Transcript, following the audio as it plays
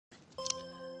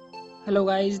Hello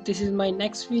guys, this is my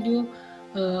next video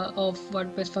of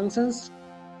WordPress functions.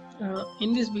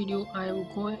 In this video I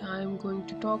am going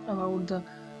to talk about the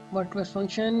WordPress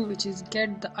function, which is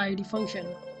get the ID function.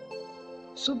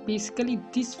 So basically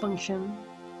this function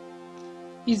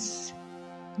is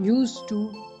used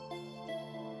to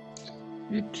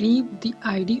retrieve the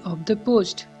ID of the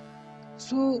post.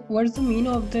 So what is the meaning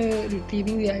of the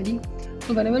retrieving the ID?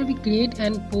 So whenever we create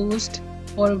an post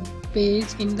or page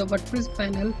in the WordPress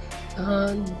panel,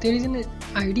 there is an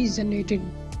ID generated.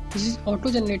 This is auto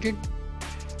generated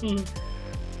in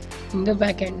the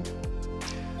backend.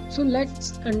 So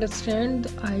let's understand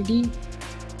the ID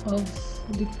of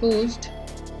the post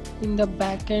in the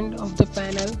backend of the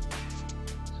panel.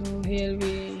 So here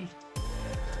we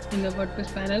in the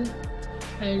WordPress panel,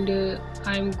 and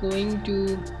I'm going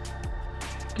to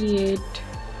create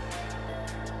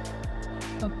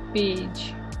a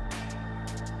page.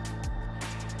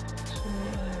 So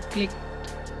I click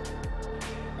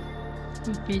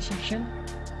the page section,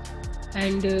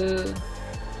 and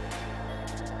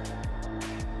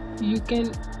you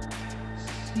can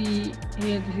see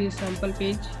here this is sample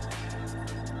page,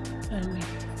 and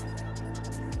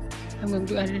I'm going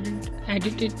to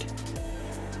edit it.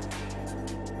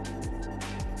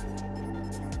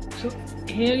 So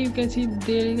here you can see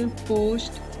there is a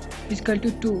post is equal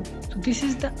to 2. So this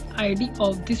is the ID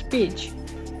of this page.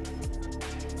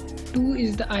 2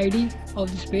 is the ID of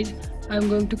this page. I'm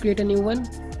going to create a new one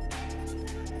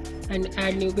and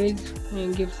add new page,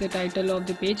 and gives the title of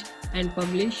the page and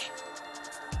publish.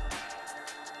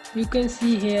 You can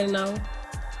see here now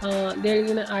there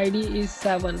is an ID is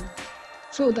 7.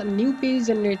 So the new page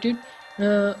generated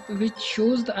which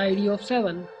shows the ID of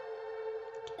 7.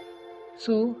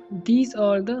 So these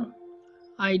are the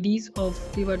IDs of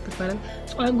the WordPress panel.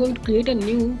 So I'm going to create a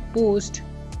new post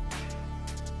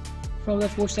from the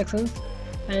post section,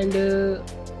 and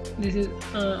this is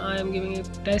I am giving a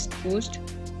test post,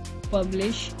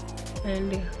 publish,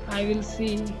 and I will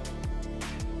see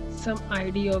some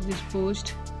ID of this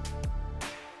post.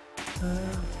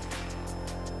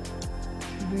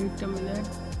 Wait a minute,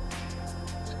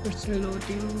 it's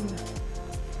reloading.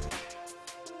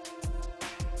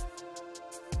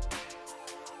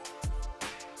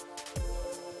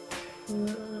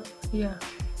 Yeah,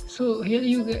 so here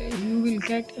you will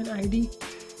get an ID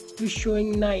which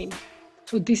showing 9.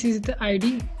 So this is the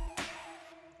ID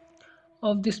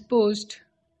of this post.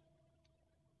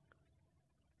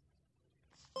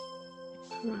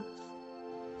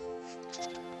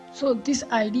 So these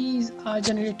IDs are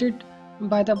generated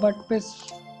by the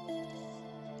WordPress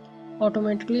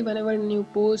automatically whenever new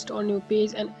post or new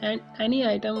page and any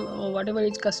item or whatever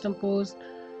is custom post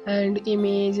and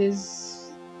image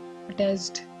is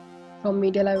attached from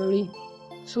media library.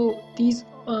 So these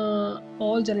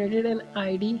all generated an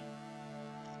ID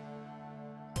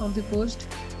of the post.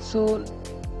 So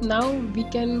now we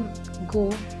can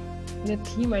go in a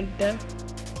theme editor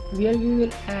where we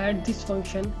will add this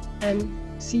function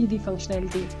and see the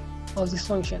functionality of this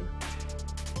function.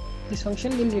 This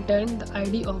function will return the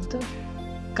ID of the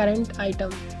current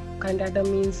item. Current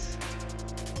item means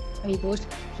any post.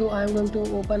 So I am going to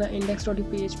open an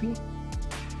index.php.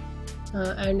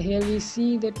 And here we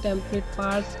see the template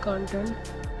parts content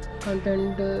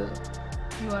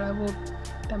what about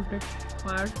template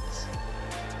parts.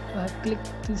 So I have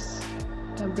clicked this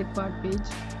template part page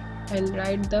and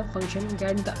write the function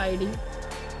get the ID,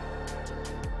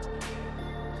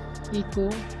 echo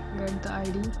get the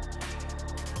ID,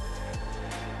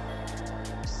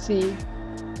 save,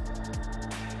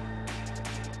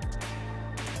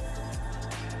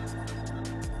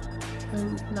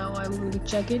 and now I'm going to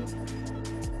check it.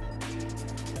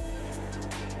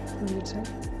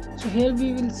 So here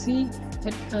we will see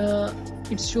that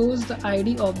it shows the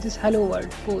ID of this hello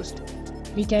world post.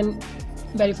 We can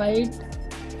verify it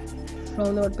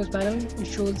from the WordPress panel. It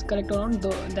shows correct or not,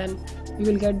 then we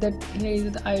will get that here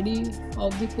is the ID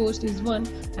of the post is 1,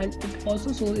 and it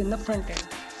also shows in the front end.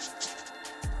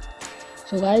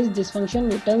 So guys, this function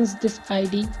returns this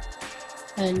ID,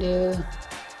 and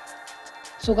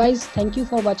so guys, thank you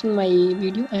for watching my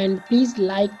video, and please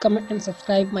like, comment and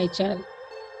subscribe my channel.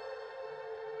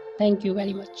 Thank you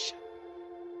very much.